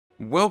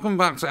Welcome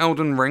back to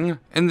Elden Ring.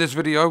 In this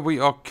video we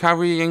are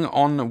carrying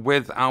on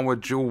with our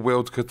dual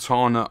wield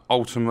katana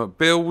ultimate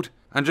build.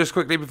 And just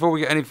quickly before we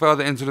get any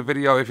further into the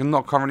video, if you're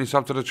not currently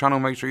subbed to the channel,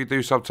 make sure you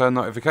do sub, turn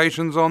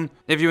notifications on.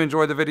 If you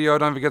enjoyed the video,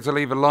 don't forget to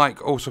leave a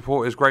like, all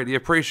support is greatly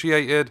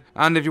appreciated.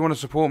 And if you want to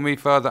support me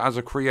further as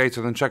a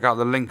creator, then check out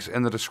the links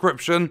in the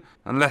description,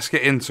 and let's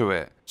get into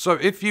it. So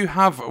if you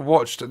have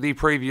watched the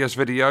previous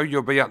video,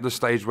 you'll be at the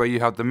stage where you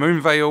have the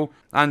Moonveil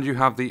and you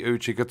have the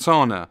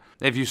Uchigatana.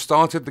 If you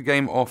started the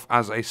game off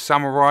as a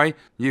samurai,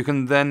 you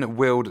can then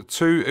wield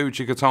two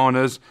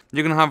Uchigatanas.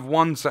 You can have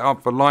one set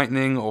up for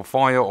lightning or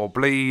fire or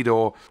bleed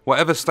or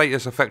whatever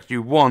status effect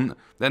you want,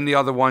 then the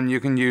other one you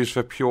can use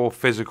for pure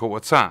physical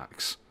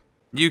attacks.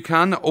 You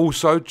can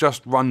also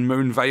just run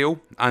Moonveil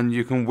and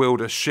you can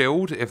wield a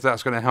shield if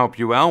that's going to help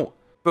you out.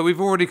 But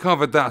we've already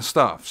covered that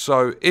stuff,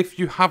 so if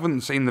you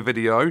haven't seen the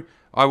video,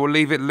 I will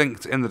leave it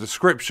linked in the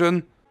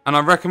description. And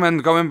I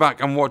recommend going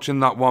back and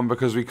watching that one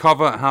because we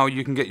cover how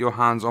you can get your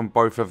hands on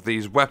both of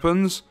these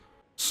weapons.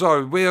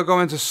 So we are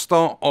going to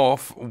start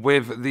off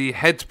with the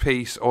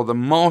headpiece or the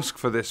mask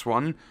for this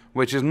one,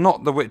 which is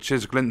not the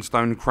witch's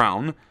glintstone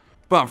crown.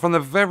 But from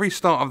the very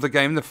start of the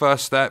game, the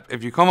first step,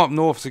 if you come up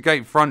north to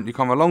Gatefront, you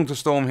come along to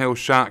Stormhill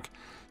Shack,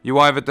 you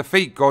either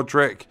defeat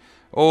Godric,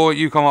 or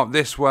you come up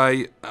this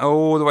way,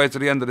 all the way to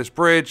the end of this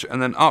bridge, and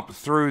then up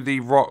through the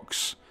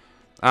rocks,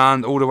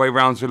 and all the way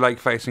round to Lake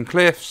Facing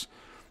Cliffs.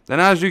 Then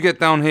as you get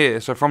down here,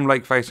 so from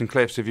Lake Facing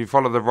Cliffs, if you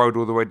follow the road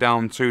all the way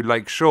down to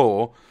Lake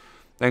Shore,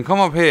 then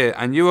come up here,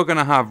 and you are going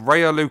to have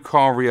Rhea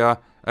Lucaria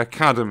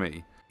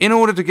Academy. In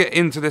order to get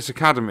into this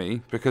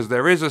academy, because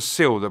there is a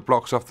seal that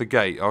blocks off the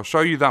gate, I'll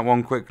show you that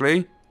one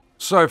quickly.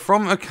 So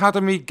from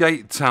Academy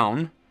Gate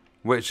Town,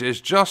 which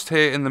is just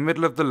here in the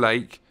middle of the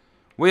lake,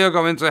 we are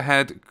going to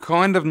head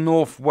kind of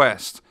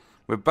northwest.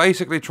 We're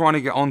basically trying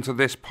to get onto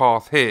this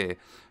path here.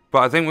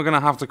 But I think we're going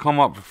to have to come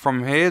up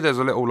from here. There's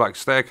a little like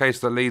staircase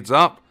that leads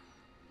up.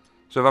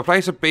 So if I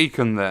place a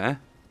beacon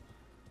there.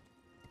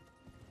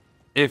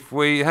 If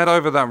we head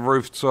over that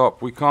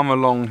rooftop, we come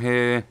along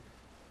here.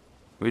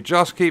 We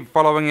just keep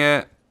following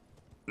it.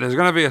 There's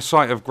going to be a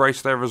site of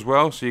grace there as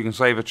well. So you can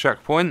save a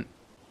checkpoint.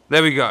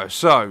 There we go.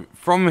 So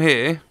from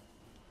here,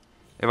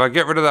 if I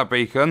get rid of that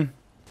beacon.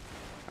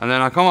 And then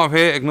I come up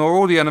here, ignore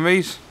all the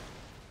enemies.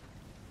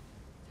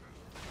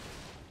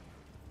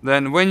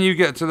 Then when you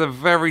get to the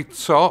very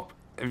top,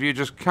 if you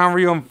just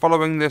carry on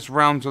following this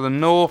round to the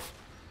north,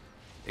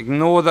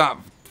 ignore that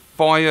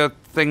fire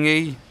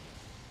thingy.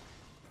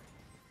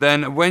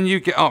 Then when you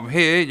get up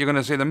here, you're going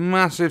to see the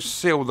massive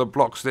seal that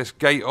blocks this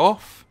gate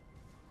off.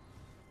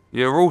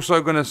 You're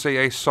also going to see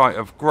a site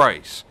of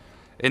grace.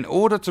 In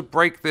order to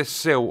break this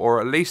seal,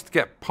 or at least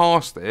get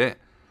past it,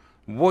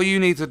 what you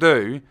need to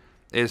do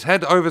is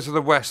head over to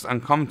the west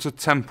and come to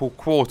Temple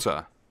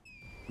Quarter.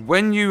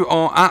 When you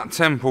are at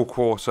Temple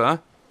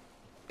Quarter,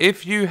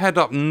 if you head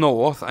up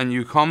north and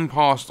you come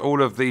past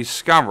all of these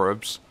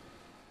scarabs,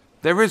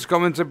 there is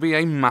going to be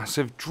a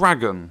massive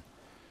dragon.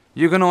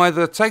 You can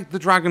either take the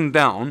dragon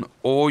down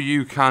or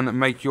you can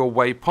make your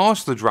way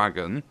past the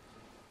dragon.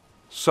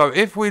 So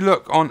if we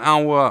look on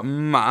our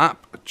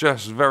map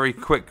just very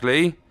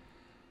quickly,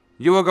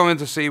 you are going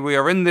to see we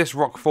are in this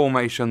rock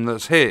formation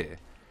that's here.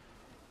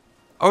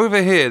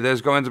 Over here,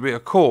 there's going to be a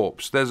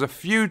corpse. There's a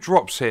few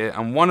drops here,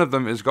 and one of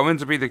them is going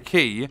to be the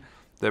key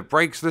that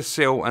breaks the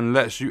seal and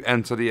lets you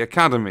enter the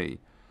academy.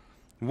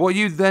 What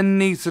you then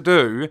need to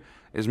do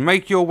is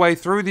make your way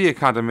through the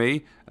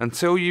academy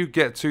until you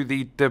get to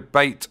the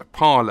debate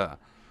parlor.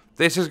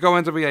 This is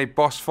going to be a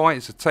boss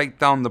fight to take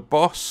down the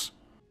boss.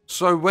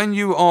 So when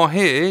you are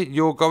here,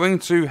 you're going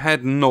to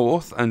head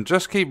north and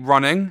just keep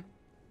running.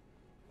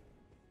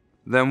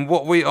 Then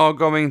what we are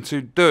going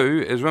to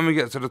do is when we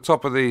get to the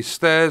top of these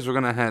stairs, we're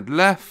going to head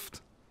left.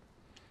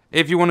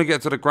 If you want to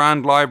get to the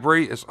Grand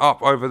Library, it's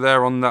up over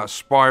there on that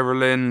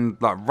spiraling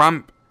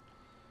ramp.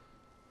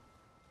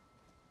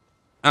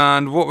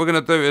 And what we're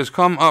going to do is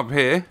come up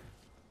here.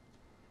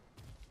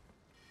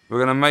 We're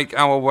going to make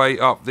our way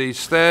up these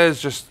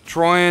stairs. Just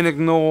try and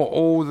ignore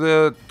all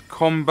the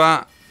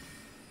combat.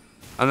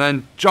 And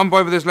then jump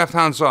over this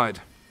left-hand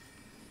side.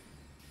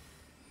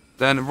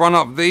 Then run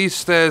up these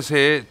stairs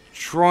here.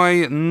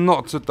 Try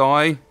not to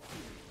die.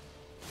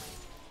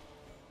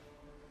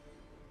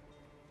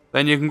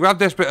 Then you can grab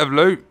this bit of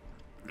loot,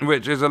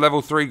 which is a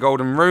level 3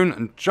 golden rune,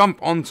 and jump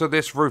onto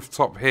this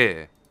rooftop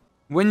here.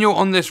 When you're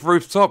on this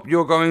rooftop,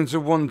 you're going to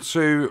want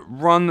to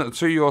run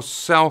to your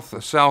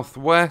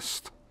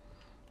southwest.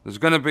 There's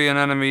going to be an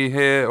enemy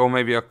here, or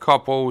maybe a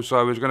couple,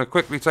 so we're going to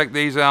quickly take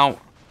these out.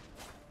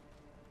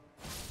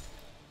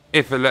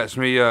 If it lets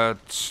me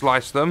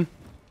slice them.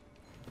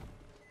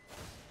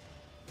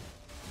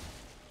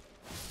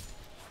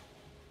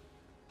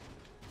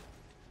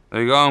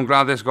 There you go, I'm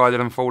glad this guy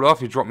didn't fall off.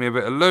 He dropped me a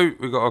bit of loot.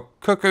 We've got a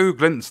cuckoo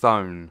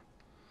glintstone.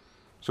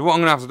 So what I'm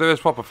going to have to do is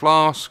pop a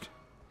flask.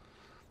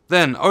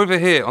 Then, over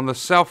here on the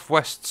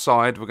southwest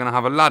side, we're going to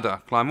have a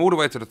ladder. Climb all the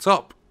way to the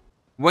top.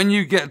 When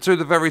you get to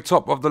the very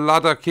top of the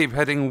ladder, keep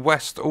heading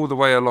west all the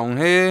way along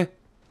here.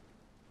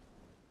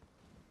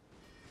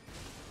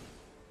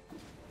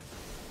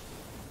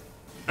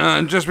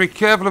 And just be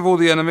careful of all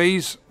the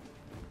enemies.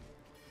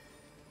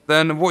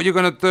 Then what you're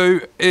going to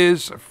do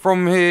is,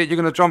 from here, you're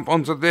going to jump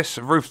onto this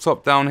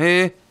rooftop down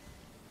here.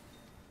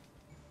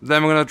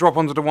 Then we're going to drop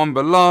onto the one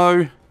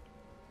below.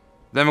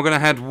 Then we're going to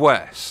head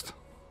west.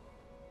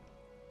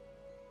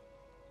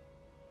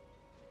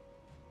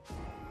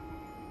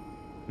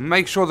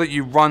 Make sure that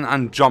you run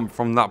and jump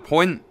from that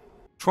point.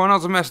 Try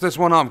not to mess this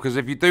one up, because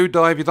if you do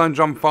die, if you don't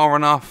jump far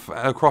enough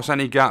across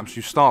any gaps,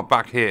 you start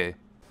back here.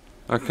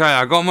 Okay,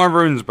 I got my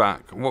runes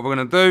back. What we're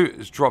going to do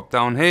is drop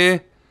down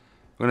here.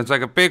 We're going to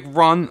take a big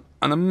run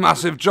and a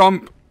massive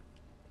jump.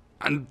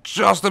 And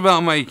just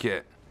about make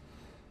it.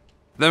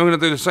 Then we're going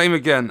to do the same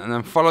again. And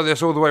then follow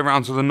this all the way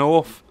around to the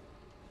north.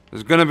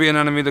 There's going to be an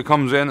enemy that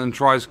comes in and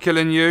tries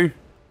killing you.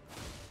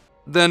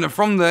 Then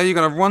from there, you're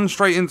going to run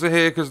straight into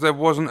here, because there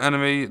was an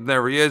enemy.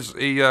 There he is.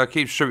 He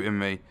keeps shooting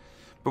me.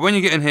 But when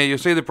you get in here, you'll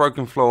see the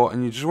broken floor.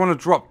 And you just want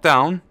to drop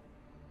down.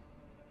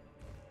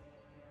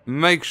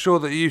 Make sure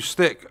that you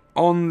stick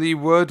on the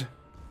wood.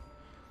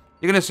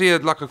 You're going to see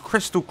like a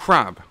crystal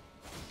crab.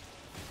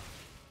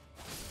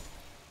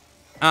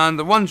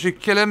 And once you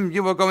kill him,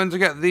 you are going to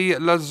get the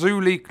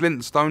Lazuli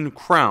Glintstone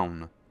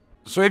Crown.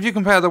 So if you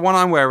compare the one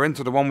I'm wearing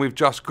to the one we've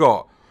just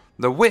got,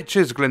 the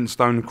Witch's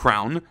Glintstone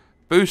Crown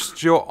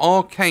boosts your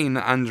arcane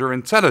and your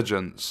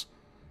intelligence.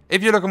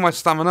 If you look at my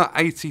stamina,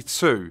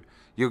 82.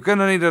 You're going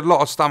to need a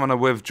lot of stamina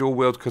with dual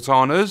wield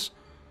katanas.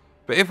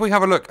 But if we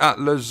have a look at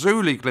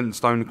Lazuli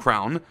Glintstone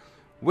Crown,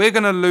 we're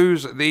going to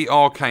lose the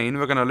arcane,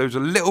 we're going to lose a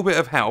little bit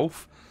of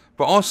health,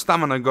 but our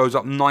stamina goes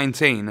up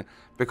 19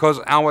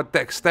 because our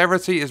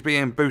dexterity is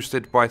being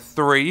boosted by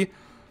 3,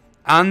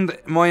 and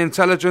my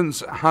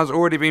intelligence has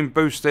already been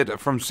boosted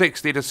from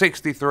 60 to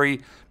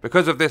 63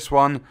 because of this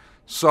one,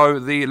 so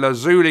the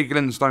Lazuli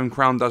Glintstone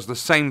Crown does the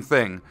same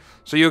thing.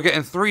 So you're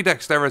getting 3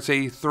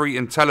 dexterity, 3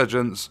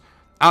 intelligence,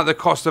 at the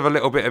cost of a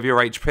little bit of your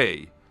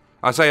HP.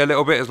 I say a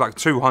little bit is like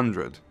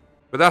 200.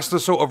 But that's the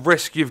sort of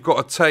risk you've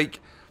got to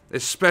take,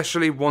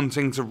 especially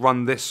wanting to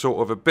run this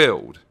sort of a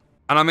build.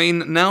 And I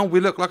mean, now we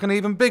look like an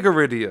even bigger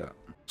idiot.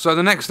 So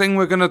the next thing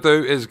we're going to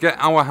do is get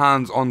our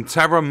hands on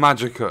Terra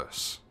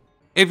Magicus.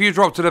 If you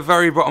drop to the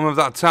very bottom of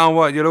that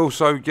tower, you'll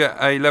also get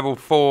a level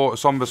 4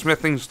 Somber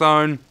Smithing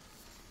Stone.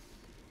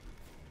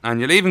 And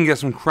you'll even get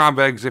some crab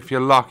eggs if you're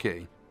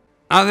lucky.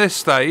 At this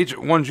stage,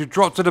 once you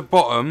drop to the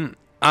bottom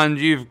and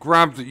you've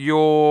grabbed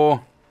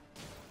your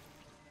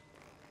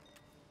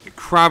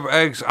crab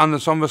eggs and the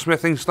Somber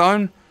Smithing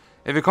Stone,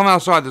 if you come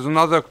outside, there's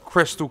another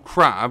crystal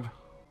crab.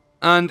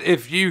 And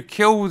if you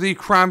kill the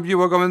crab,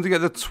 you are going to get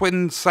the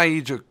Twin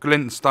Sage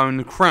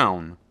Glintstone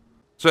Crown.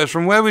 So it's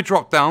from where we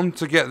drop down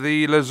to get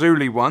the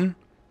Lazuli one.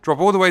 Drop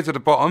all the way to the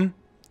bottom.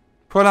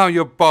 Pull out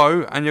your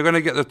bow, and you're going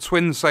to get the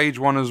Twin Sage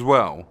one as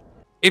well.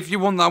 If you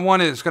want that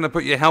one, it's going to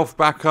put your health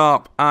back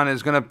up, and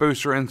it's going to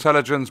boost your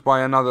intelligence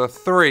by another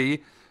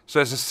 3. So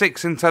it's a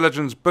 6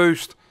 intelligence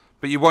boost,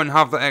 but you won't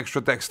have the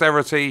extra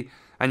dexterity,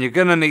 and you're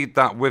going to need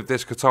that with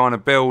this katana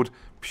build,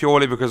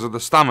 purely because of the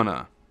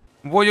stamina.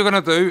 What you're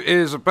going to do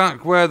is,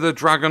 back where the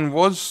dragon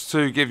was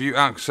to give you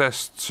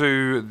access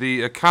to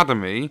the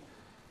academy,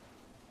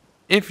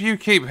 if you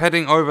keep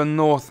heading over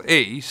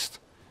northeast,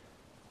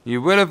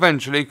 you will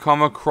eventually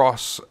come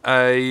across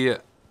a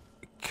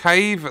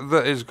cave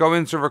that is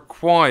going to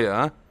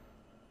require,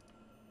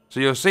 so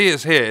you'll see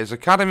it's here, it's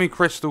Academy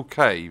Crystal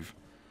Cave.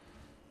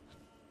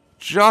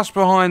 Just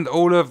behind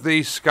all of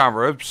these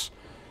scarabs,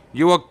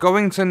 you are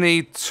going to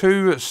need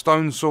 2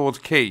 stone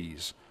sword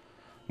keys.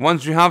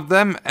 Once you have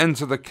them,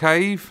 enter the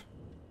cave.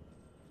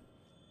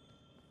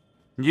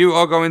 You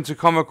are going to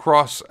come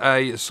across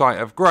a site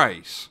of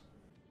grace.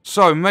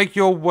 So make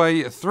your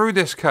way through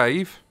this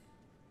cave.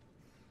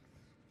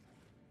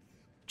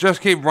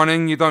 Just keep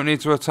running, you don't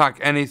need to attack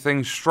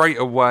anything straight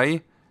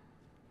away.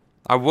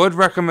 I would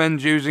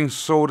recommend using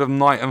Sword of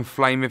Night and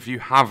Flame if you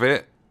have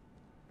it.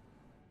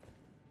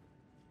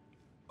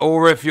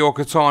 Or if your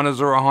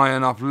katanas are a high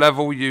enough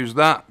level, use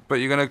that. But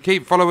you're going to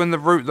keep following the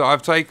route that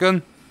I've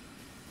taken.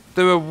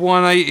 Do a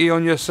 180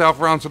 on yourself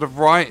round to the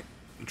right.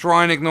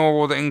 Try and ignore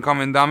all the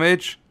incoming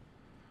damage.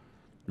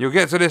 You'll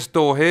get to this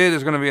door here.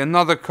 There's going to be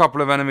another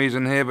couple of enemies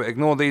in here, but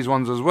ignore these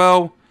ones as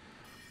well.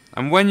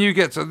 And when you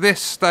get to this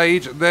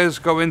stage, there's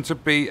going to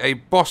be a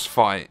boss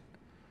fight.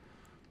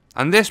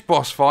 And this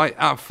boss fight,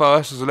 at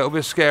first, is a little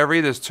bit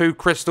scary. There's 2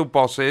 crystal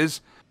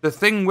bosses. The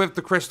thing with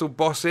the crystal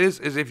bosses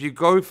is if you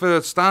go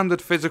for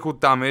standard physical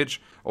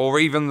damage, or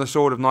even the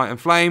Sword of Night and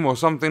Flame, or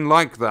something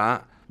like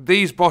that,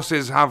 these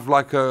bosses have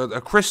like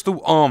a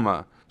crystal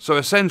armor. So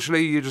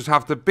essentially, you just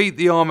have to beat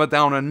the armor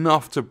down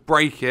enough to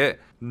break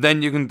it,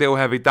 then you can deal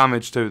heavy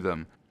damage to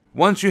them.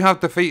 Once you have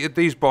defeated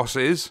these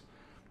bosses,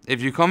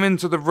 if you come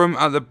into the room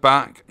at the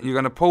back, you're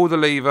going to pull the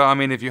lever. I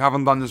mean, if you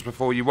haven't done this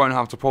before, you won't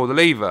have to pull the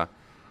lever.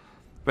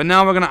 But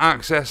now we're going to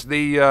access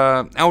the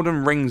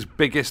Elden Ring's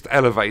biggest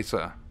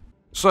elevator.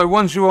 So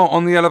once you are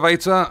on the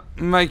elevator,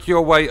 make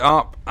your way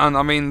up. And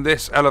I mean,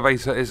 this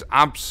elevator is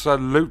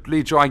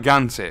absolutely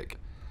gigantic.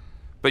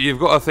 But you've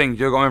got to think,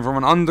 you're going from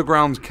an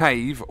underground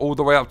cave all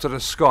the way up to the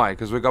sky,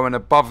 because we're going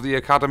above the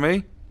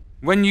academy.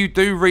 When you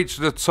do reach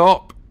the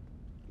top,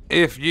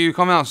 if you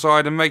come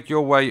outside and make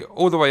your way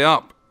all the way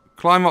up,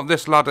 climb up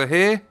this ladder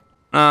here,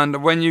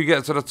 and when you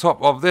get to the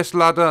top of this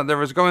ladder,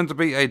 there is going to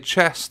be a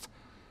chest,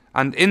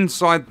 and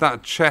inside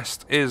that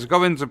chest is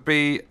going to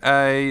be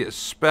a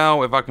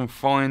spell, if I can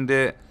find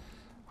it.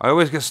 I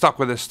always get stuck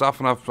with this stuff,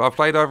 and I've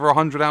played over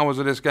 100 hours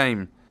of this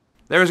game.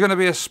 There is going to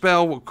be a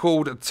spell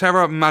called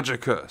Terra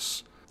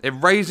Magicus. It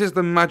raises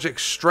the magic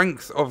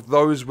strength of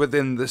those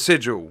within the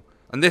sigil.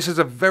 And this is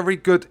a very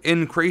good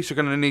increase. You're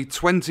going to need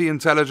 20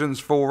 intelligence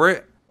for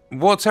it.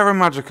 What Terra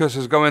Magicus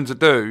is going to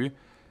do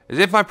is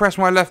if I press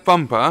my left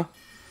bumper,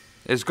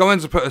 it's going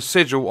to put a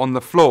sigil on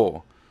the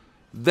floor.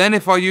 Then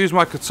if I use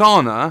my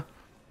katana,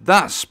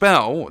 that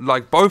spell,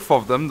 like both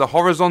of them, the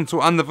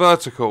horizontal and the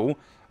vertical,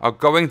 are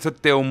going to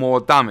deal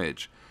more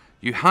damage.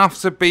 You have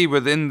to be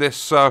within this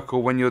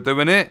circle when you're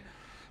doing it.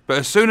 But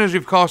as soon as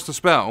you've cast a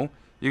spell,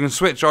 you can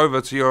switch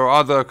over to your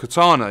other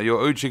katana,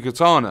 your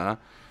Uchigatana,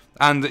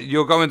 and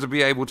you're going to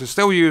be able to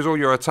still use all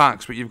your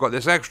attacks, but you've got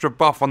this extra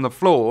buff on the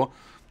floor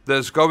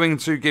that's going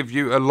to give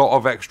you a lot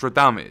of extra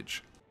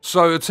damage.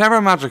 So Terra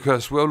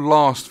Magicus will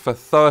last for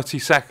 30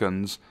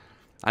 seconds,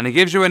 and it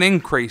gives you an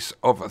increase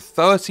of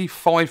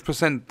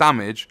 35%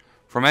 damage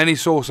from any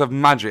source of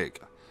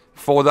magic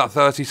for that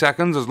 30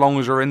 seconds, as long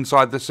as you're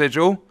inside the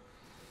sigil.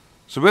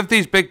 So with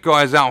these big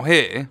guys out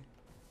here,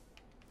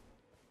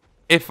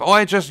 if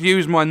I just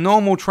use my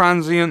normal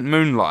transient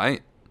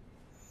moonlight,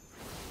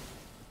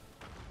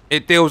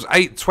 it deals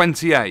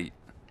 828.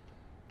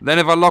 Then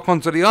if I lock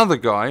onto the other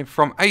guy,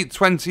 from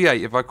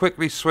 828, if I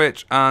quickly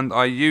switch and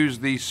I use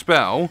the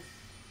spell,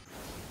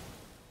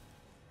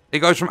 it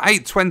goes from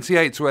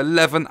 828 to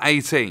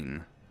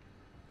 1118.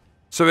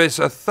 So it's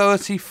a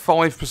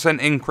 35%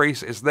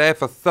 increase. It's there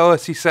for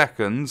 30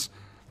 seconds.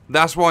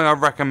 That's why I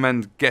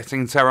recommend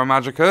getting Terra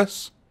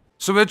Magicus.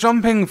 So we're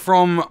jumping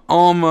from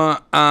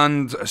armor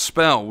and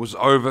spells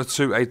over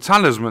to a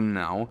talisman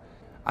now.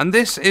 And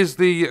this is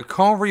the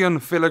Carian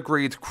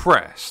Filigreed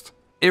Crest.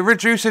 It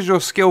reduces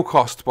your skill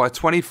cost by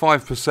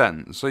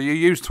 25%. So you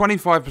use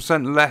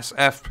 25% less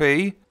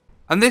FP.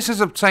 And this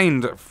is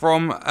obtained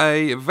from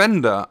a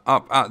vendor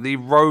up at the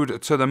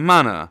road to the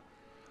manor.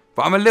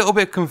 But I'm a little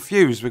bit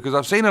confused because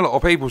I've seen a lot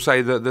of people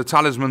say that the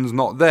talisman's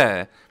not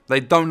there. They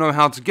don't know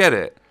how to get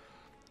it.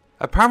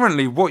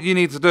 Apparently what you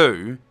need to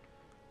do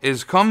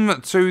is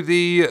come to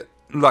the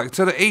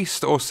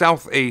east or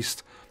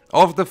southeast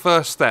of the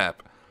first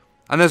step,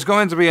 and there's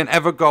going to be an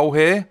Evergoal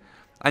here,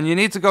 and you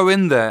need to go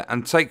in there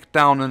and take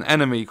down an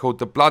enemy called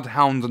the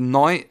Bloodhound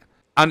Knight,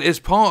 and it's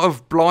part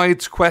of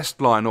Blade's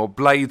questline, or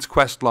Blade's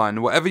questline,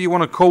 whatever you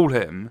want to call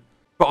him,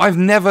 but I've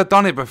never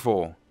done it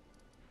before.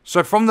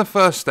 So from the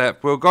first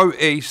step, we'll go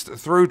east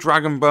through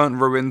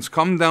Dragonburnt Ruins,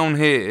 come down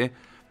here,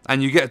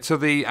 and you get to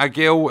the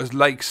Agil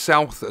Lake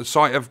South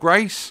Site of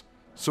Grace.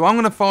 So I'm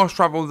going to fast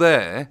travel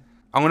there.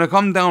 I'm going to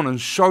come down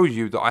and show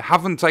you that I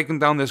haven't taken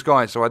down this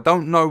guy, so I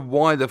don't know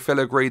why the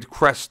Filigreed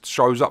Crest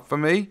shows up for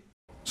me.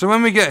 So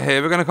when we get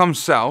here, we're going to come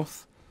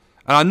south.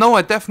 And I know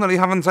I definitely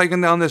haven't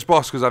taken down this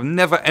boss because I've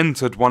never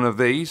entered one of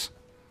these.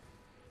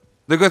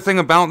 The good thing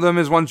about them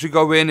is once you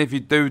go in, if you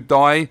do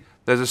die,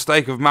 there's a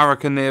stake of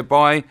Marika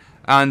nearby,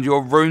 and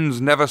your runes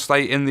never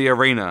stay in the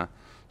arena.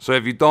 So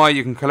if you die,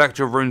 you can collect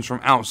your runes from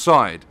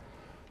outside.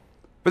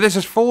 But this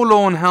is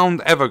Forlorn Hound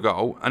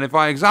Evergoal, and if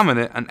I examine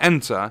it and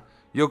enter,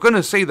 you're going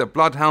to see that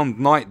Bloodhound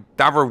Knight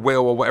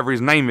Darrowil, or whatever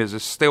his name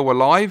is still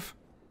alive.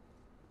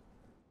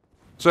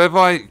 So if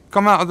I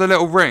come out of the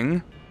little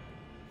ring,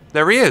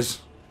 there he is.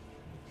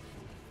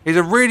 He's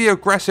a really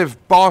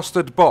aggressive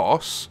bastard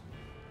boss.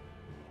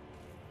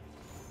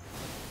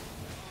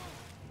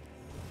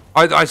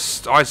 I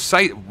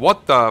say,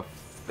 what the...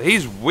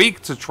 He's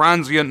weak to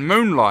transient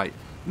moonlight.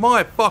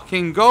 My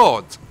fucking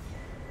god.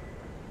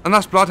 And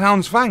that's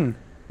Bloodhound's Fang.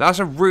 That's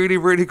a really,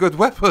 really good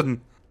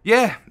weapon.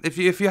 Yeah, if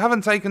you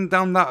haven't taken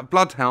down that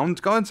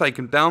Bloodhound, go and take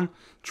him down.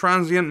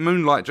 Transient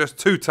Moonlight just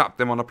 2-tapped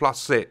him on a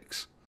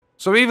 +6.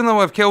 So even though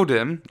I've killed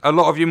him, a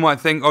lot of you might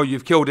think, oh,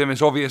 you've killed him,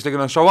 it's obviously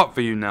going to show up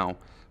for you now.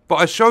 But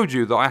I showed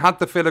you that I had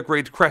the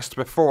Filigreed Crest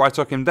before I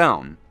took him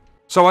down.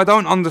 So I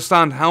don't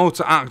understand how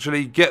to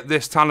actually get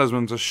this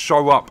talisman to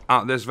show up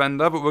at this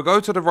vendor, but we'll go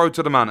to the road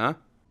to the manor.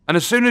 And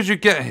as soon as you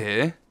get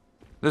here,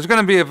 there's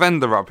going to be a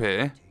vendor up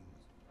here.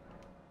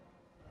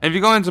 If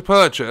you go into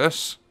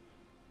purchase,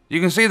 you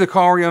can see the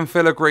Carian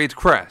Filigreed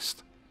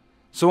Crest.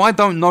 So I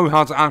don't know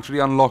how to actually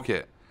unlock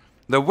it.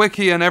 The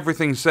wiki and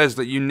everything says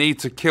that you need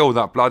to kill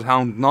that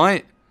Bloodhound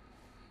Knight.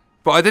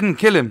 But I didn't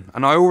kill him,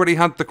 and I already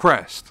had the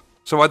crest.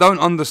 So I don't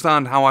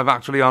understand how I've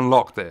actually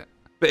unlocked it.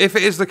 But if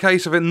it is the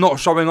case of it not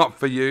showing up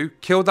for you,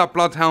 kill that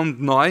Bloodhound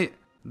Knight.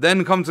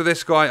 Then come to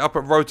this guy up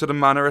at Road to the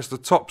Manor. It's the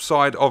top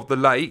side of the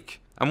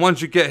lake. And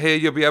once you get here,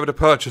 you'll be able to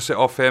purchase it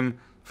off him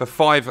for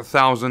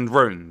 5,000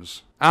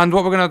 runes. And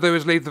what we're going to do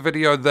is leave the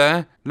video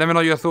there. Let me know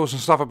your thoughts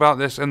and stuff about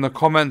this in the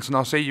comments, and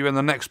I'll see you in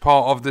the next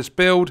part of this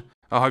build.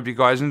 I hope you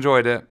guys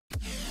enjoyed it.